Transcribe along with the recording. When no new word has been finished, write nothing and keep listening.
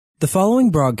The following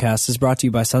broadcast is brought to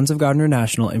you by Sons of God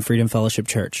International and Freedom Fellowship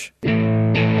Church.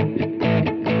 Hello,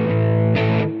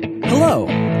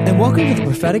 and welcome to the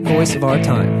prophetic voice of our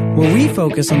time, where we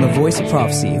focus on the voice of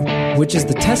prophecy, which is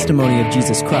the testimony of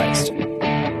Jesus Christ.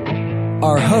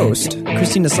 Our host,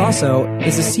 Christina Sasso,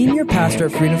 is a senior pastor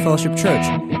at Freedom Fellowship Church.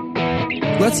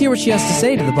 Let's hear what she has to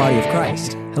say to the body of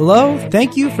Christ. Hello,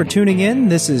 thank you for tuning in.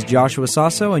 This is Joshua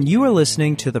Sasso, and you are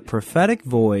listening to the prophetic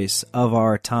voice of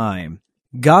our time.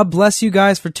 God bless you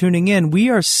guys for tuning in. We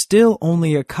are still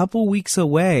only a couple weeks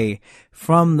away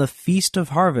from the Feast of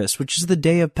Harvest, which is the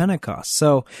day of Pentecost.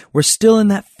 So we're still in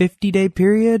that 50-day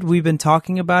period. We've been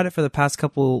talking about it for the past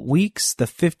couple weeks, the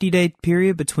 50-day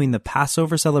period between the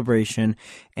Passover celebration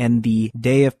and the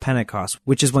day of Pentecost,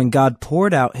 which is when God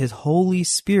poured out his Holy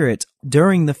Spirit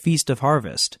during the Feast of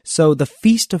Harvest. So the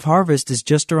Feast of Harvest is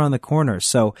just around the corner.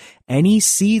 So any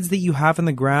seeds that you have in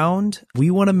the ground,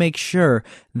 we want to make sure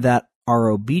that our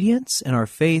obedience and our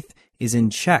faith is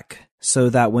in check so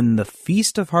that when the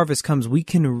Feast of Harvest comes, we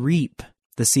can reap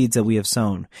the seeds that we have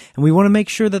sown. And we want to make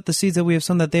sure that the seeds that we have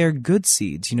sown, that they are good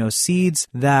seeds, seeds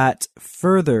that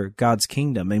further God's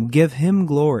kingdom and give him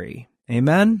glory.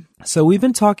 Amen? So we've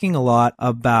been talking a lot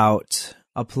about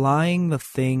applying the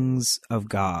things of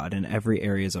God in every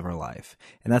areas of our life.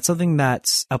 And that's something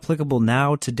that's applicable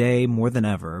now, today, more than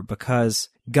ever, because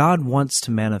God wants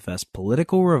to manifest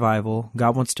political revival.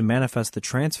 God wants to manifest the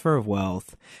transfer of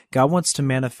wealth. God wants to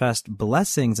manifest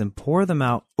blessings and pour them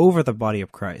out over the body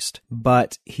of Christ.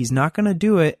 But he's not going to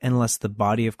do it unless the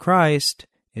body of Christ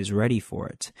is ready for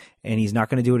it. And he's not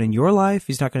going to do it in your life.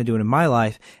 He's not going to do it in my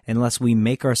life unless we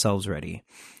make ourselves ready.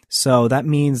 So that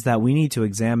means that we need to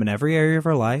examine every area of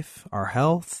our life, our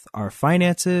health, our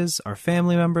finances, our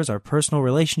family members, our personal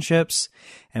relationships,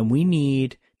 and we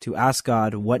need to ask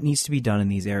God what needs to be done in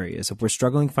these areas. If we're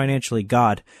struggling financially,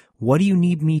 God, what do you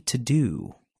need me to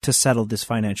do to settle this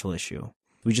financial issue?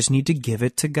 We just need to give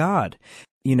it to God.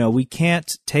 We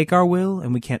can't take our will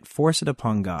and we can't force it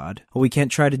upon God. Or we can't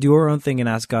try to do our own thing and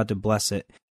ask God to bless it.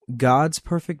 God's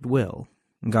perfect will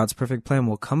and God's perfect plan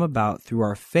will come about through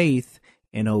our faith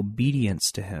and obedience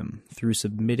to him, through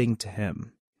submitting to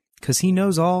him. Because he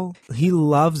knows all. He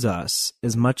loves us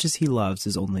as much as he loves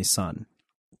his only son.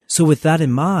 So with that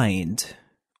in mind,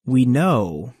 we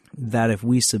know that if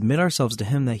we submit ourselves to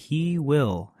him, that he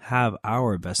will have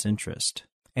our best interest.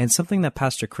 And something that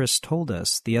Pastor Chris told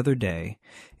us the other day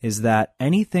is that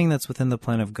anything that's within the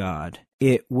plan of God,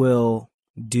 it will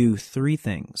do three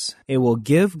things. It will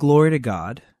give glory to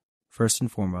God, first and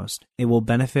foremost. It will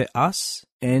benefit us,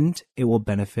 and it will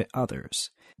benefit others.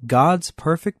 God's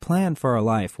perfect plan for our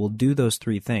life will do those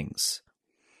three things.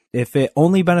 If it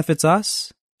only benefits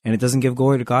us, and it doesn't give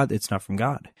glory to God, it's not from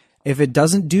God. If it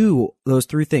doesn't do those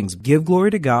three things, give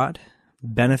glory to God,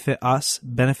 benefit us,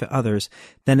 benefit others,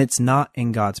 then it's not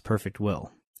in God's perfect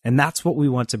will. And that's what we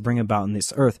want to bring about in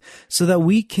this earth so that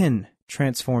we can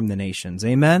transform the nations.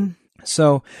 Amen?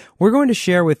 So we're going to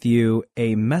share with you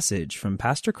a message from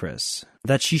Pastor Chris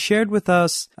that she shared with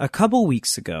us a couple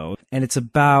weeks ago, and it's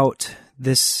about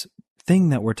this thing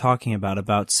that we're talking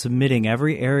about submitting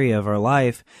every area of our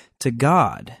life to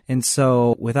God. And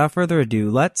so without further ado,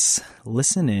 let's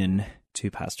listen in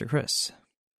to Pastor Chris.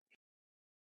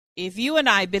 If you and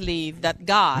I believe that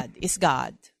God is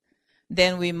God,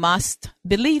 then we must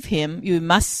believe him, you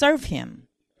must serve him,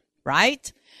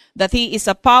 right? That he is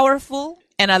a powerful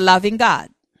and a loving God.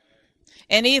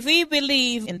 And if we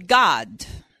believe in God,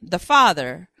 the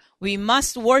Father, we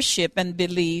must worship and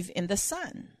believe in the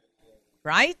Son,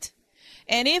 right?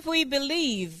 And if we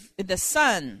believe in the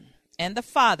Son and the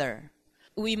Father,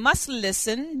 we must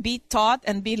listen, be taught,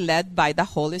 and be led by the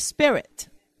Holy Spirit,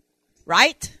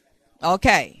 right?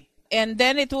 Okay. And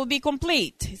then it will be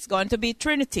complete. It's going to be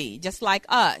Trinity, just like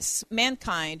us.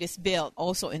 Mankind is built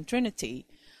also in Trinity,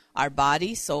 our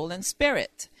body, soul, and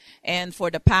spirit. And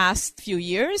for the past few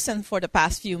years and for the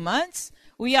past few months,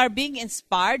 we are being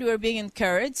inspired, we're being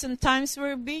encouraged, sometimes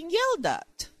we're being yelled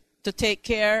at to take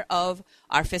care of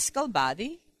our physical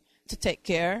body, to take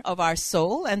care of our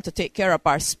soul, and to take care of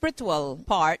our spiritual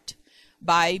part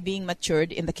by being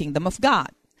matured in the kingdom of God.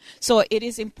 So it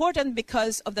is important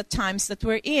because of the times that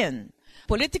we're in.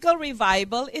 Political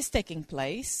revival is taking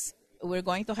place. We're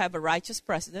going to have a righteous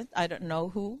president. I don't know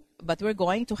who, but we're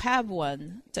going to have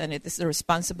one. And it is the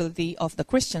responsibility of the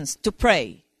Christians to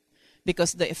pray,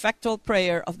 because the effectual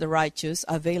prayer of the righteous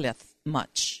availeth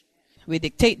much. We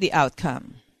dictate the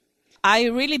outcome. I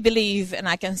really believe, and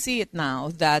I can see it now,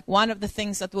 that one of the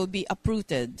things that will be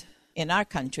uprooted in our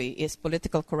country is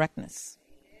political correctness.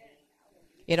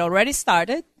 It already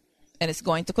started, and it's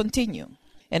going to continue.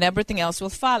 and everything else will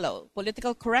follow.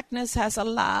 Political correctness has a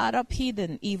lot of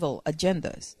hidden evil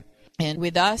agendas. And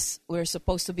with us, we're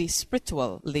supposed to be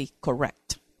spiritually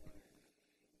correct,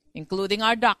 including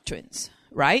our doctrines,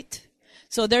 right?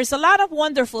 So there's a lot of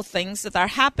wonderful things that are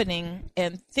happening,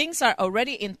 and things are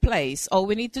already in place. All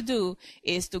we need to do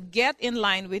is to get in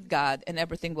line with God, and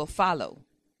everything will follow.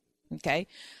 Okay?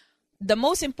 The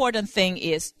most important thing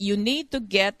is you need to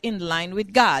get in line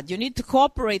with God. You need to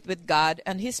cooperate with God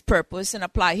and His purpose and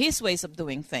apply His ways of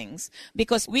doing things,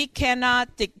 because we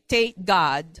cannot dictate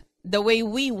God the way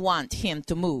we want Him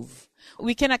to move.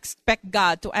 We cannot expect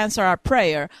God to answer our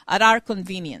prayer at our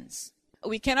convenience.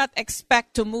 We cannot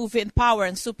expect to move in power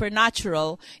and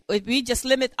supernatural if we just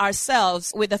limit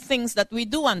ourselves with the things that we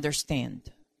do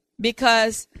understand,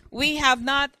 because we have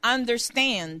not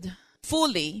understand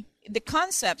fully the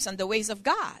concepts and the ways of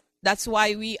God. That's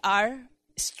why we are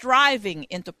striving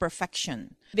into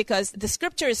perfection, because the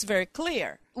scripture is very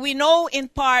clear. We know in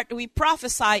part, we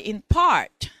prophesy in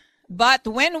part, but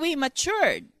when we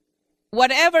matured,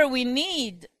 whatever we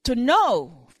need to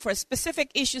know for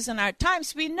specific issues in our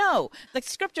times, we know. The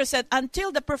scripture said,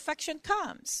 until the perfection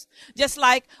comes. Just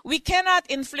like we cannot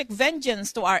inflict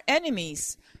vengeance to our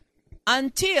enemies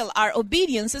until our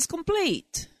obedience is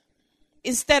complete.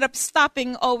 Instead of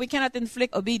stopping, we cannot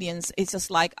inflict obedience, it's just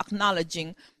like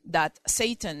acknowledging that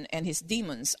Satan and his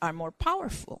demons are more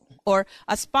powerful or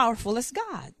as powerful as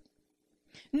God.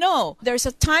 No, there's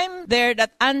a time there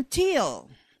that until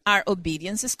our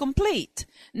obedience is complete.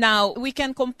 Now, we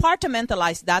can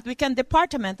compartmentalize that. We can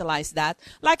departmentalize that.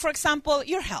 Like, for example,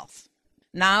 your health.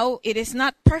 Now, it is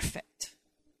not perfect.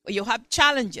 You have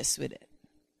challenges with it.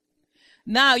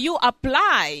 Now, you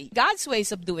apply God's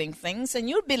ways of doing things, and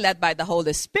you'll be led by the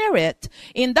Holy Spirit.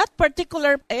 In that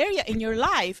particular area in your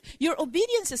life, your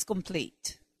obedience is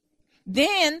complete.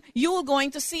 Then you're going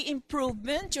to see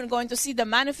improvement. You're going to see the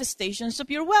manifestations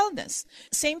of your wellness.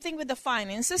 Same thing with the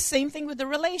finances. Same thing with the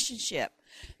relationship.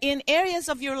 In areas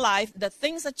of your life, the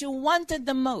things that you wanted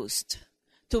the most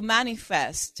to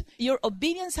manifest, your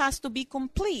obedience has to be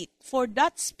complete for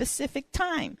that specific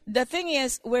time. The thing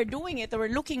is, we're doing it, we're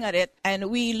looking at it,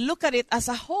 and we look at it as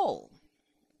a whole.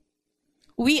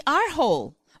 We are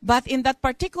whole. But in that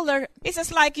particular, it's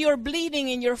just like you're bleeding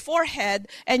in your forehead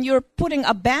and you're putting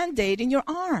a Band-Aid in your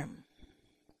arm,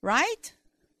 right?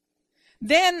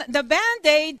 Then the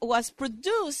Band-Aid was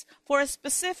produced for a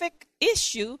specific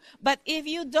issue, but if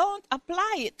you don't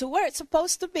apply it to where it's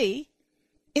supposed to be,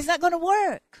 it's not going to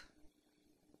work.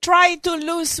 Try to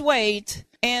lose weight,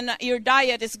 and your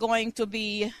diet is going to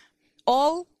be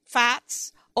all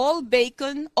fats, all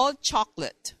bacon, all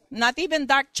chocolate. Not even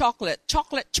dark chocolate,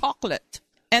 chocolate.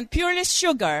 And purely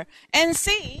sugar, and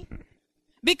see,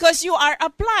 because you are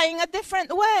applying a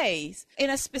different way in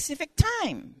a specific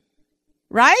time,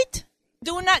 right?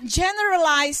 Do not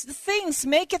generalize the things.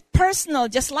 Make it personal,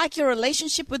 just like your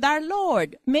relationship with our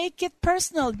Lord. Make it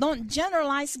personal. Don't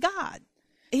generalize God.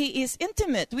 He is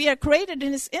intimate. We are created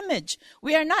in His image.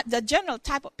 We are not the general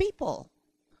type of people.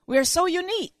 We are so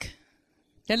unique.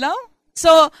 Hello?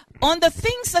 So, on the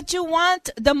things that you want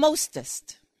the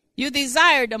mostest, you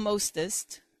desire the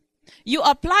mostest, you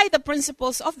apply the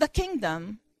principles of the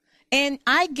kingdom, and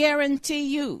I guarantee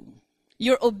you,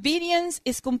 your obedience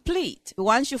is complete.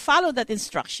 Once you follow that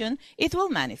instruction, it will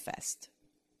manifest.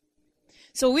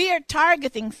 So we are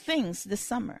targeting things this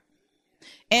summer.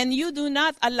 And you do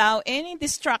not allow any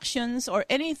distractions or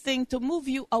anything to move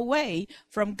you away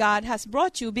from God has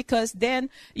brought you, because then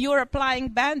you're applying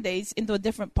Band-Aids into a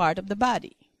different part of the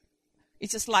body.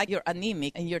 It's just like you're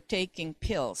anemic and you're taking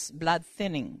pills, blood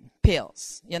thinning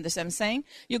pills. You understand what I'm saying?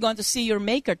 You're going to see your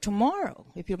maker tomorrow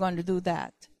if you're going to do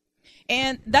that.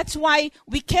 And that's why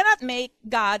we cannot make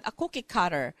God a cookie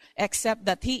cutter, except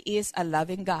that He is a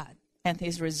loving God. And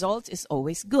His result is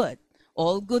always good.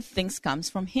 All good things comes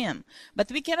from Him.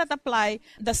 But we cannot apply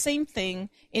the same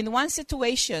thing in one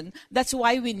situation. That's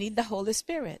why we need the Holy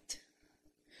Spirit.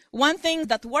 One thing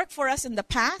that worked for us in the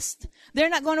past, they're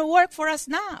not going to work for us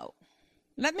now.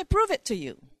 Let me prove it to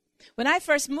you. When I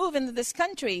first moved into this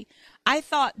country, I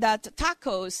thought that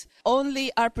tacos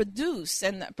only are produced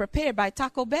and prepared by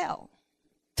Taco Bell.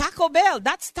 Taco Bell,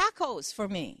 that's tacos for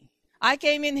me. I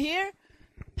came in here,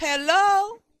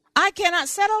 hello, I cannot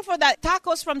settle for that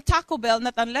tacos from Taco Bell,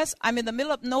 not unless I'm in the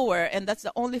middle of nowhere and that's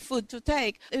the only food to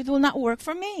take. It will not work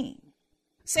for me.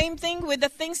 Same thing with the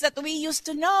things that we used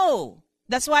to know.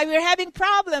 That's why we're having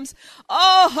problems.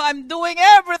 Oh, I'm doing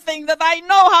everything that I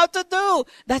know how to do.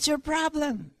 That's your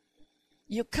problem.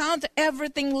 You count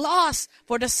everything lost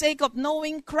for the sake of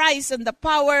knowing Christ and the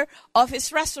power of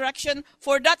His resurrection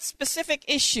for that specific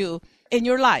issue in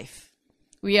your life.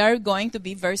 We are going to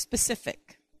be very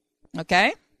specific.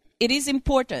 Okay? It is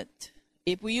important.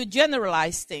 If you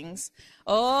generalize things,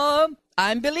 oh,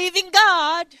 I'm believing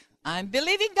God. I'm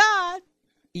believing God.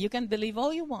 You can believe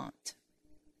all you want.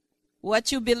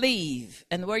 What you believe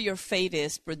and where your faith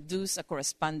is produce a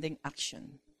corresponding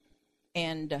action.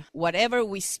 And whatever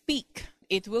we speak,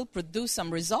 it will produce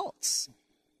some results.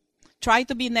 Try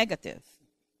to be negative.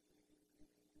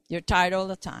 You're tired all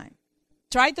the time.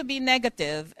 Try to be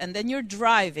negative, and then you're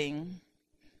driving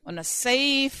on a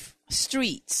safe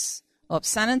streets of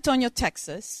San Antonio,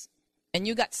 Texas, and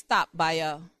you got stopped by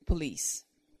a police.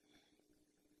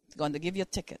 It's going to give you a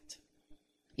ticket.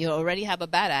 You already have a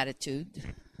bad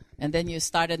attitude, and then you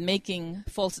started making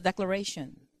false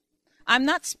declaration. I'm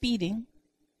not speeding.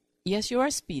 Yes, you are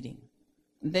speeding.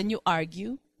 And then you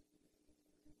argue.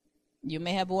 You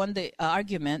may have won the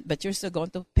argument, but you're still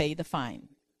going to pay the fine.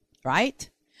 Right?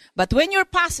 But when you're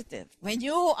positive, when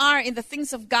you are in the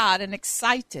things of God and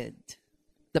excited,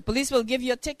 the police will give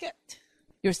you a ticket.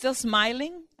 You're still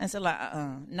smiling and say,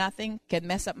 nothing can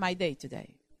mess up my day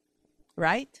today.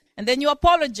 Right? And then you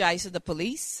apologize to the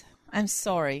police. I'm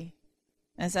sorry.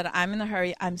 And said, I'm in a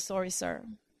hurry. I'm sorry, sir.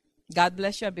 God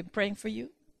bless you. I've been praying for you.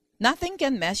 Nothing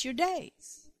can mess your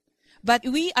days. But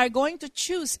we are going to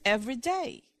choose every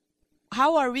day.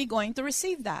 How are we going to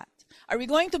receive that? Are we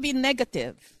going to be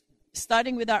negative,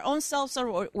 starting with our own selves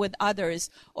or with others,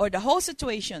 or the whole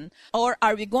situation? Or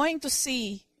are we going to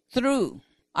see through?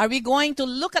 Are we going to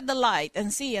look at the light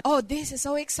and see it? Oh, this is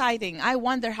so exciting. I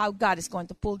wonder how God is going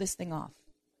to pull this thing off.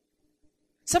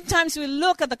 Sometimes we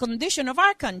look at the condition of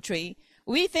our country.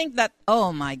 We think that,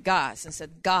 oh my gosh, and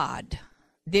said, God,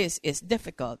 this is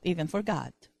difficult, even for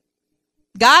God.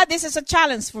 God, this is a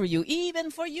challenge for you. Even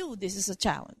for you, this is a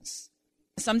challenge.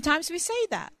 Sometimes we say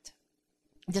that.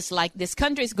 Just like this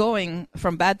country is going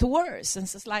from bad to worse. And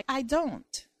it's like, I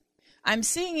don't. I'm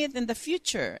seeing it in the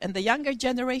future and the younger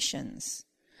generations.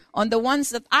 On the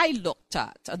ones that I looked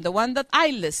at, on the one that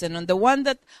I listen, on the one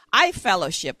that I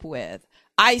fellowship with.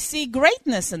 I see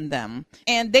greatness in them.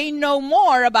 And they know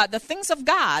more about the things of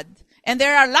God. And they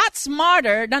are a lot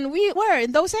smarter than we were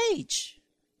in those age.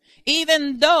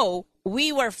 Even though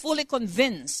we were fully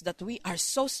convinced that we are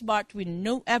so smart, we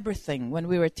know everything when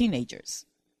we were teenagers.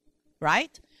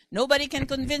 Right? Nobody can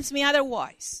convince me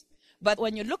otherwise. But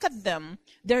when you look at them,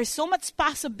 there's so much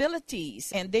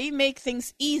possibilities, and they make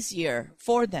things easier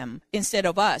for them instead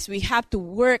of us. We have to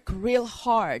work real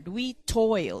hard. We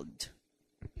toiled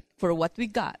for what we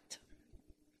got.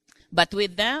 But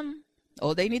with them,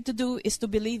 all they need to do is to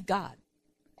believe God.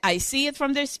 I see it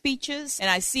from their speeches, and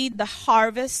I see the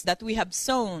harvest that we have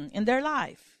sown in their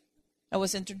life. I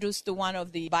was introduced to one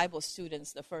of the Bible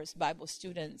students, the first Bible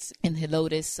students in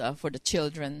Helotes for the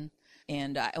children.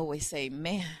 And I always say,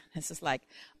 man, it's just like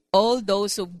all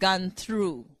those who've gone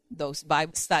through those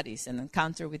Bible studies and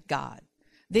encounter with God,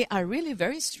 they are really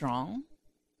very strong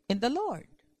in the Lord.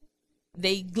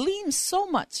 They glean so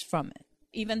much from it.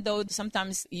 Even though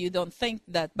sometimes you don't think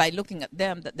that by looking at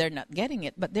them that they're not getting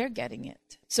it, but they're getting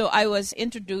it. So I was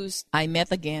introduced, I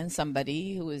met again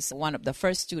somebody who is one of the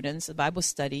first students of Bible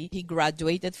study. He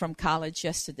graduated from college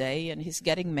yesterday and he's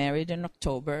getting married in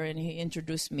October, and he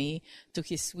introduced me to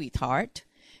his sweetheart.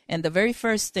 And the very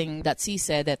first thing that he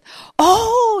said that,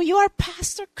 oh, you are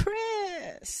Pastor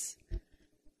Chris.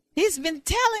 He's been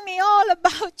telling me all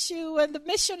about you and the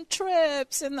mission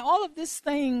trips and all of these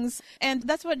things. And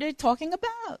that's what they're talking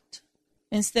about.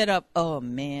 Instead of, oh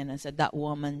man, I said, that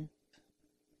woman.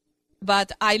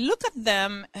 But I look at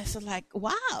them and it's like,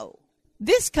 wow,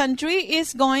 this country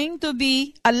is going to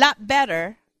be a lot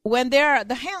better when they're at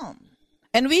the helm.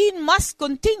 And we must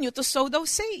continue to sow those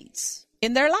seeds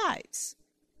in their lives.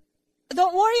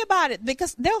 Don't worry about it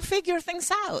because they'll figure things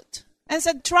out. And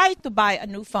said, try to buy a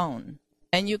new phone.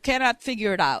 And you cannot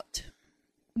figure it out.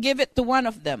 Give it to one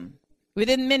of them.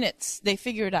 Within minutes, they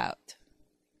figure it out.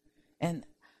 And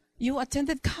you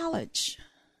attended college.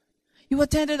 You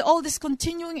attended all this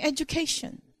continuing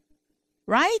education.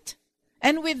 Right?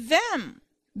 And with them,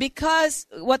 because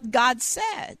what God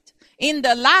said, in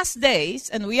the last days,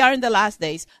 and we are in the last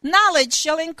days, knowledge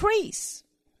shall increase.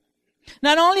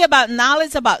 Not only about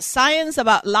knowledge about science,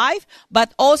 about life,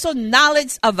 but also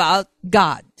knowledge about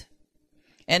God.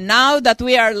 And now that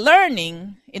we are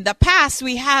learning, in the past,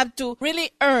 we have to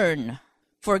really earn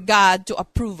for God to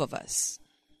approve of us.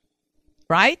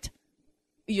 Right?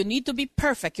 You need to be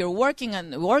perfect. You're working at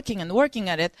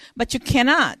it, but you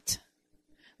cannot.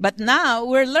 But now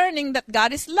we're learning that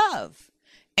God is love.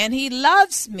 And He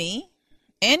loves me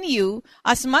and you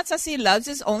as much as He loves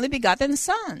His only begotten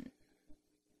Son.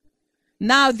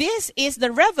 Now this is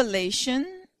the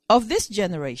revelation of this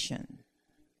generation.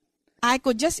 I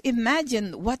could just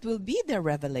imagine what will be their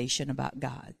revelation about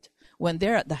God when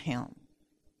they're at the helm.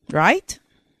 Right?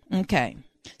 Okay.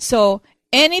 So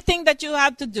anything that you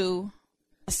have to do,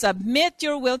 submit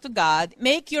your will to God,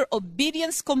 make your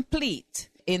obedience complete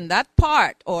in that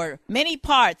part or many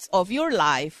parts of your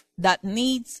life that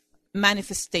needs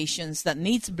manifestations, that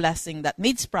needs blessing, that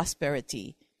needs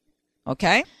prosperity.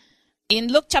 Okay? In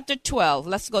Luke chapter 12,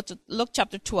 let's go to Luke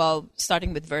chapter 12,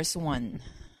 starting with verse 1.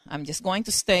 I'm just going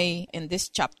to stay in this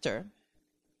chapter,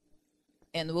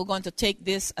 and we're going to take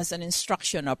this as an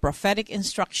instruction, a prophetic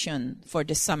instruction for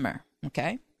this summer.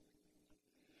 Okay?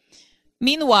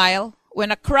 Meanwhile,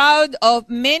 when a crowd of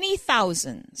many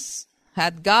thousands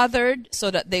had gathered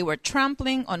so that they were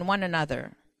trampling on one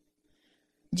another,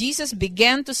 Jesus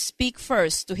began to speak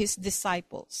first to his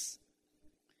disciples.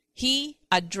 He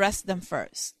addressed them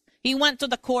first. He went to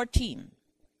the core team,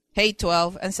 hey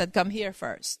 12, and said, come here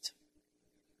first.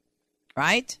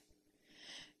 Right?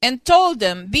 And told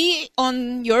them, be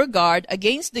on your guard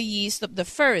against the yeast of the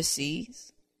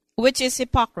Pharisees, which is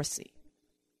hypocrisy.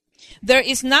 There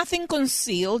is nothing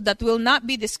concealed that will not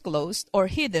be disclosed, or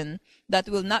hidden that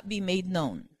will not be made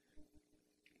known.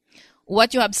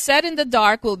 What you have said in the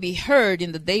dark will be heard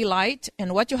in the daylight,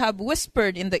 and what you have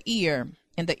whispered in the ear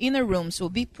in the inner rooms will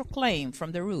be proclaimed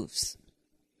from the roofs.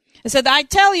 He said, I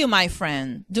tell you, my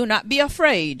friend, do not be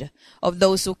afraid of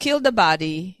those who kill the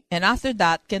body, and after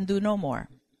that can do no more.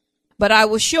 But I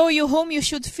will show you whom you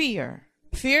should fear.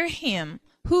 Fear him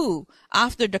who,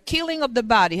 after the killing of the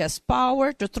body, has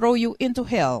power to throw you into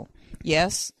hell.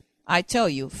 Yes, I tell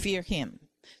you, fear him.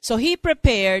 So he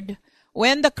prepared.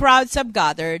 When the crowds have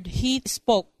gathered, he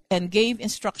spoke and gave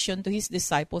instruction to his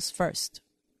disciples first.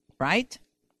 Right?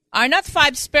 Are not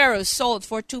 5 sparrows sold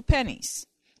for 2 pennies?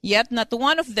 Yet not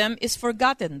one of them is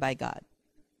forgotten by God.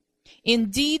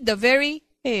 Indeed, the very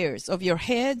hairs of your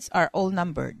heads are all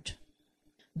numbered.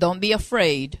 Don't be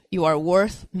afraid. You are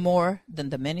worth more than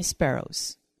the many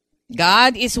sparrows.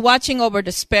 God is watching over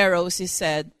the sparrows. He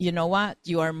said, you know what?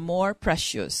 You are more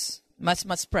precious, much,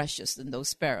 much precious than those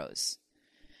sparrows.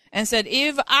 And said,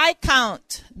 if I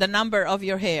count the number of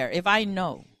your hair, if I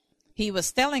know. He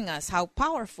was telling us how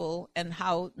powerful and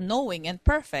how knowing and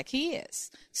perfect he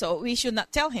is. So we should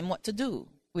not tell him what to do.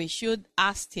 We should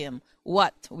ask him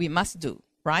what we must do,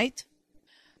 right?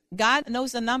 God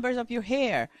knows the numbers of your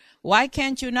hair. Why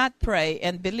can't you not pray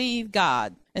and believe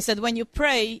God? And said, when you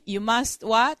pray, you must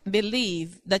what?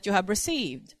 Believe that you have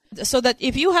received. So that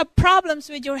if you have problems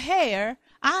with your hair,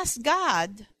 ask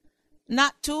God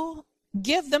not to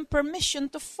give them permission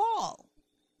to fall.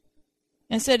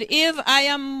 And said, if I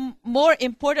am more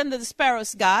important than the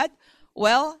sparrows, God,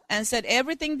 well, and said,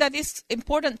 everything that is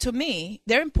important to me,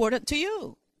 they're important to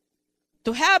you.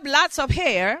 To have lots of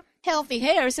hair, healthy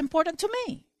hair, is important to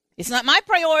me. It's not my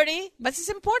priority, but it's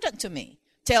important to me.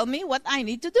 Tell me what I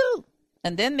need to do.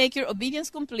 And then make your obedience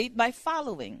complete by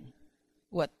following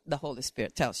what the Holy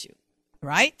Spirit tells you.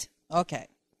 Right? Okay.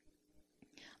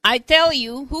 I tell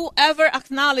you, whoever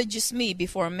acknowledges me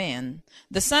before men,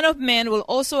 the Son of Man will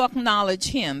also acknowledge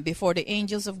him before the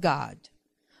angels of God.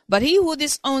 But he who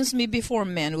disowns me before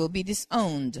men will be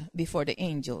disowned before the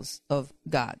angels of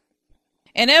God.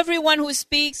 And everyone who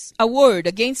speaks a word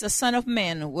against the Son of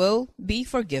Man will be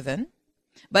forgiven,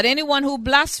 but anyone who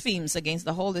blasphemes against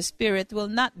the Holy Spirit will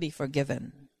not be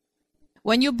forgiven.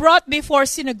 When you brought before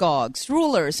synagogues,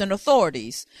 rulers, and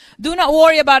authorities, do not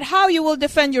worry about how you will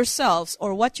defend yourselves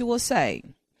or what you will say,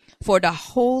 for the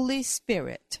Holy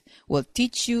Spirit will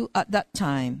teach you at that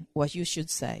time what you should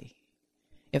say.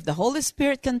 If the Holy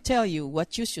Spirit can tell you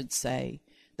what you should say,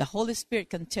 the Holy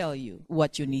Spirit can tell you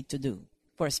what you need to do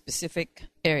for a specific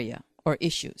area or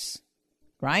issues,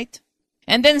 right?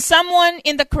 And then someone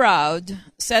in the crowd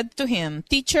said to him,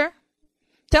 Teacher,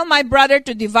 tell my brother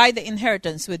to divide the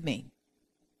inheritance with me.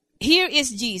 Here is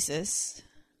Jesus.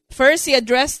 First, he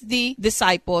addressed the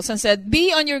disciples and said,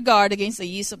 be on your guard against the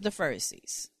yeast of the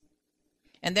Pharisees.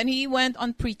 And then he went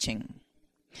on preaching.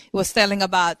 He was telling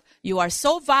about, you are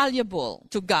so valuable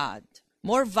to God,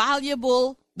 more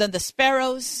valuable than the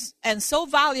sparrows, and so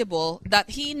valuable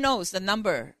that he knows the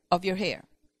number of your hair.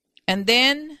 And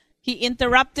then he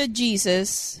interrupted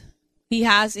Jesus. He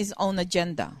has his own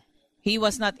agenda. He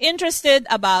was not interested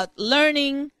about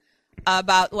learning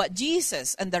about what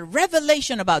Jesus and the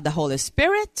revelation about the Holy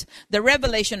Spirit, the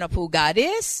revelation of who God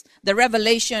is, the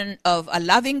revelation of a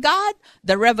loving God,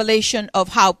 the revelation of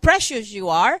how precious you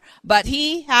are, but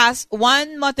he has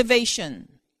one motivation.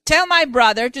 Tell my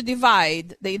brother to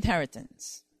divide the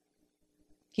inheritance.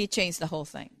 He changed the whole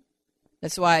thing.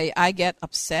 That's why I get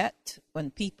upset when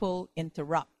people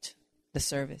interrupt the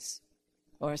service,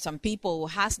 or some people who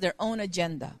has their own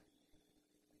agenda.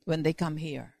 when they come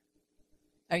here.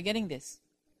 Are you getting this?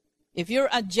 If your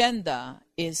agenda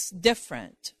is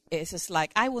different, it's just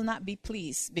like, I will not be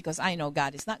pleased because I know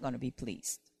God is not going to be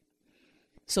pleased.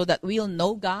 So that we'll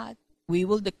know God, we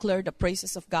will declare the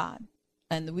praises of God,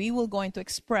 and we will going to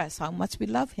express how much we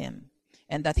love Him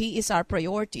and that He is our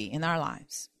priority in our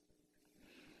lives.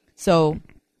 So,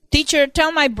 teacher,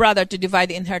 tell my brother to divide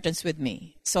the inheritance with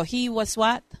me. So he was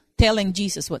what? Telling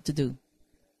Jesus what to do.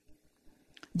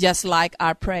 Just like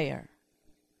our prayer.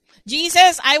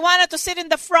 Jesus, I wanted to sit in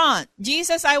the front.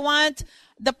 Jesus, I want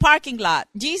the parking lot.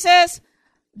 Jesus,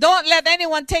 don't let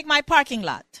anyone take my parking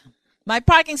lot, my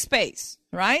parking space,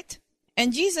 right?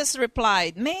 And Jesus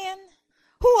replied, man,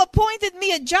 who appointed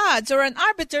me a judge or an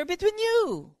arbiter between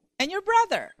you and your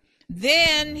brother?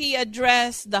 Then he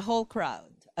addressed the whole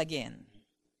crowd again.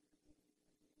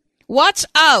 Watch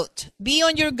out. Be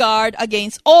on your guard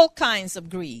against all kinds of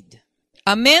greed.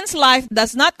 A man's life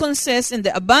does not consist in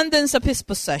the abundance of his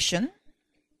possession.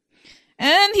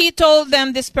 And he told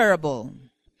them this parable.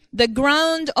 The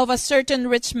ground of a certain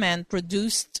rich man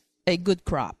produced a good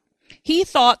crop. He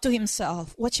thought to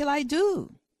himself, what shall I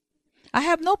do? I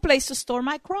have no place to store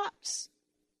my crops.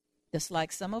 Just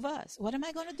like some of us. What am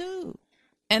I going to do?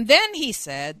 And then he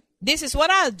said, this is what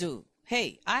I'll do.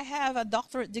 Hey, I have a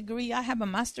doctorate degree. I have a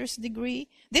master's degree.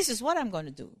 This is what I'm going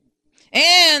to do.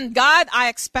 And God, I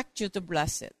expect you to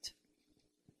bless it.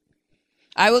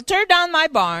 I will tear down my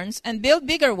barns and build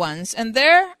bigger ones, and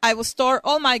there I will store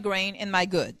all my grain and my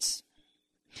goods.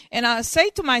 And I'll say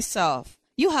to myself,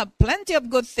 you have plenty of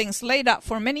good things laid up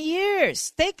for many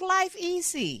years. Take life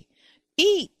easy.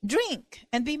 Eat, drink,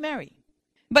 and be merry.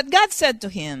 But God said to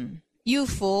him, you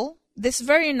fool, this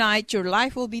very night your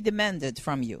life will be demanded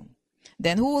from you.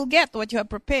 Then who will get what you have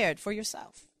prepared for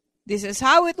yourself? This is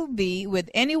how it will be with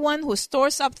anyone who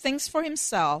stores up things for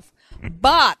himself,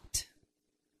 but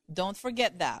don't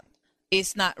forget that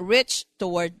is not rich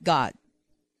toward God.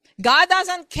 God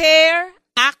doesn't care.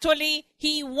 Actually,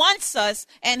 He wants us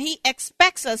and He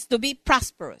expects us to be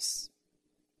prosperous.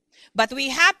 But we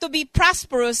have to be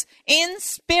prosperous in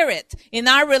spirit, in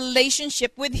our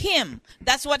relationship with Him.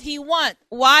 That's what He wants.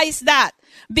 Why is that?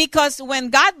 Because when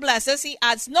God blesses, He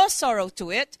adds no sorrow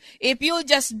to it. If you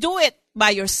just do it by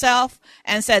yourself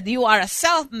and said you are a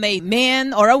self-made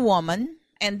man or a woman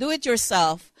and do it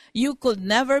yourself, you could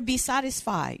never be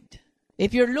satisfied.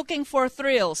 If you're looking for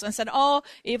thrills and said, oh,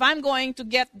 if I'm going to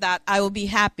get that, I will be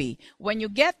happy. When you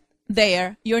get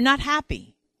there, you're not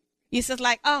happy. It's just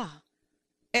like,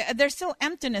 there's still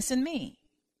emptiness in me.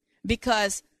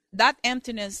 Because that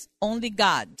emptiness, only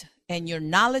God and your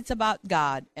knowledge about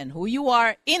God and who you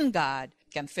are in God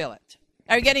can fill it.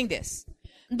 Are you getting this?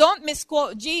 Don't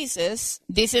misquote Jesus.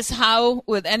 This is how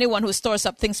with anyone who stores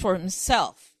up things for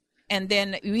himself. And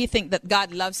then we think that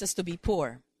God loves us to be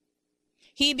poor.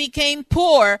 He became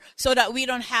poor so that we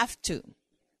don't have to.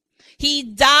 He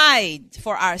died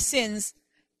for our sins,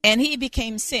 and He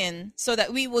became sin so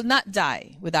that we will not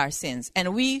die with our sins,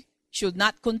 and we should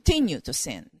not continue to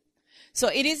sin. So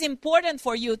it is important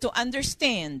for you to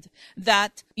understand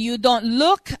that you don't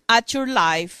look at your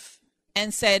life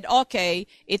and said, okay,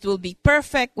 it will be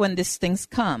perfect when these things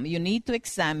come. You need to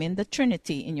examine the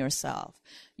Trinity in yourself,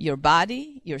 your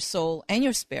body, your soul, and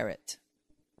your spirit.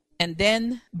 And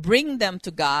then bring them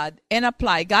to God and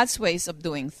apply God's ways of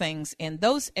doing things in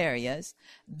those areas.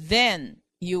 Then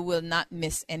you will not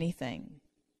miss anything.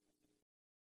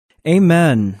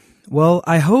 Amen. Well,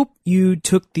 I hope you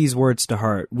took these words to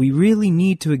heart. We really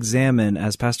need to examine,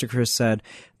 as Pastor Chris said,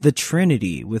 the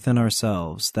Trinity within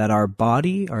ourselves, that our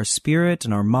body, our spirit,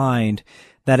 and our mind,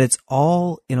 that it's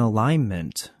all in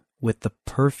alignment with the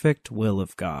perfect will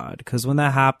of God. Because when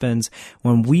that happens,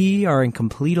 when we are in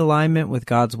complete alignment with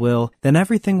God's will, then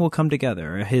everything will come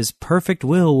together. His perfect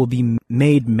will be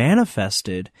made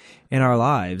manifested in our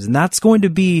lives. And that's going to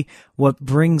be what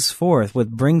brings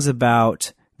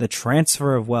about the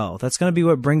transfer of wealth. That's going to be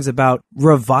what brings about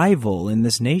revival in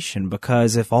this nation.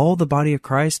 Because if all the body of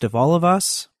Christ, if all of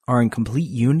us are in complete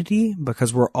unity,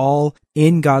 because we're all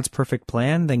in God's perfect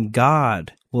plan, then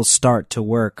God will start to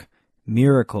work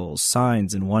miracles,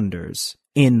 signs, and wonders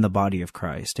in the body of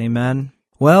Christ. Amen.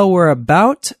 Well, we're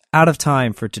about out of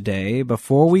time for today.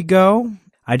 Before we go,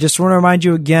 I just want to remind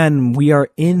you again, we are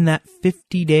in that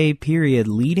 50-day period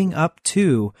leading up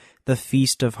to the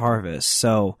Feast of Harvest.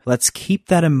 So let's keep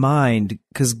that in mind,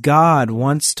 because God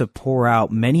wants to pour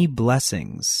out many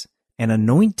blessings and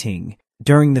anointing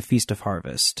during the Feast of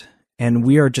Harvest. And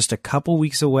we are just a couple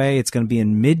weeks away. It's going to be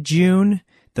in mid-June,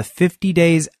 the 50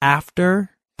 days after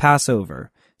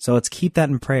Passover. So let's keep that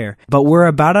in prayer. But we're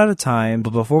about out of time.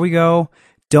 But before we go,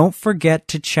 Don't forget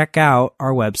to check out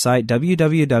our website,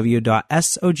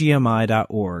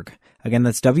 www.sogmi.org. Again,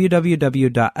 that's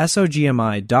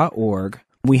www.sogmi.org.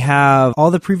 We have all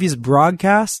the previous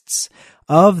broadcasts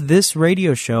of this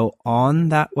radio show on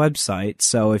that website.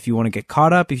 So if you want to get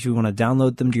caught up, if you want to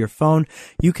download them to your phone,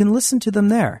 you can listen to them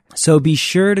there. So be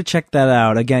sure to check that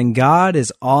out. Again, God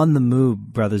is on the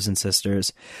move, brothers and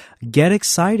sisters. Get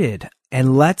excited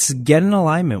and let's get in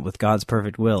alignment with God's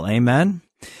perfect will. Amen.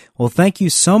 Well, thank you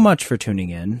so much for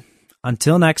tuning in.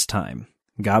 Until next time,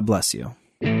 God bless you.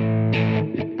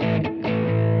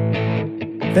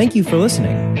 Thank you for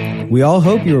listening. We all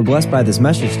hope you were blessed by this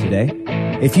message today.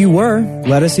 If you were,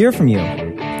 let us hear from you.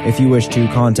 If you wish to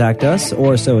contact us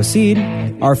or sow a seed,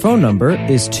 our phone number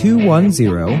is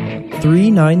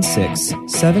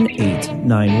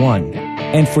 210-396-7891.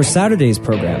 And for Saturday's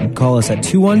program, call us at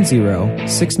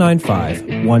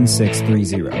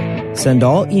 210-695-1630. Send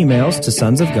all emails to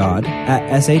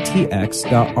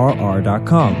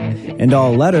sonsofgod@satx.rr.com and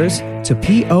all letters to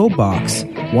P.O. Box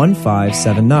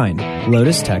 1579,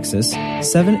 Lotus, Texas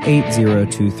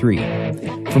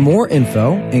 78023. For more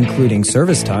info, including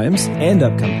service times and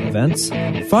upcoming events,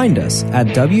 find us at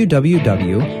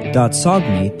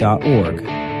www.sogmi.org.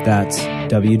 That's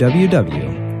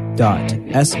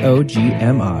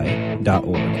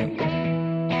www.sogmi.org.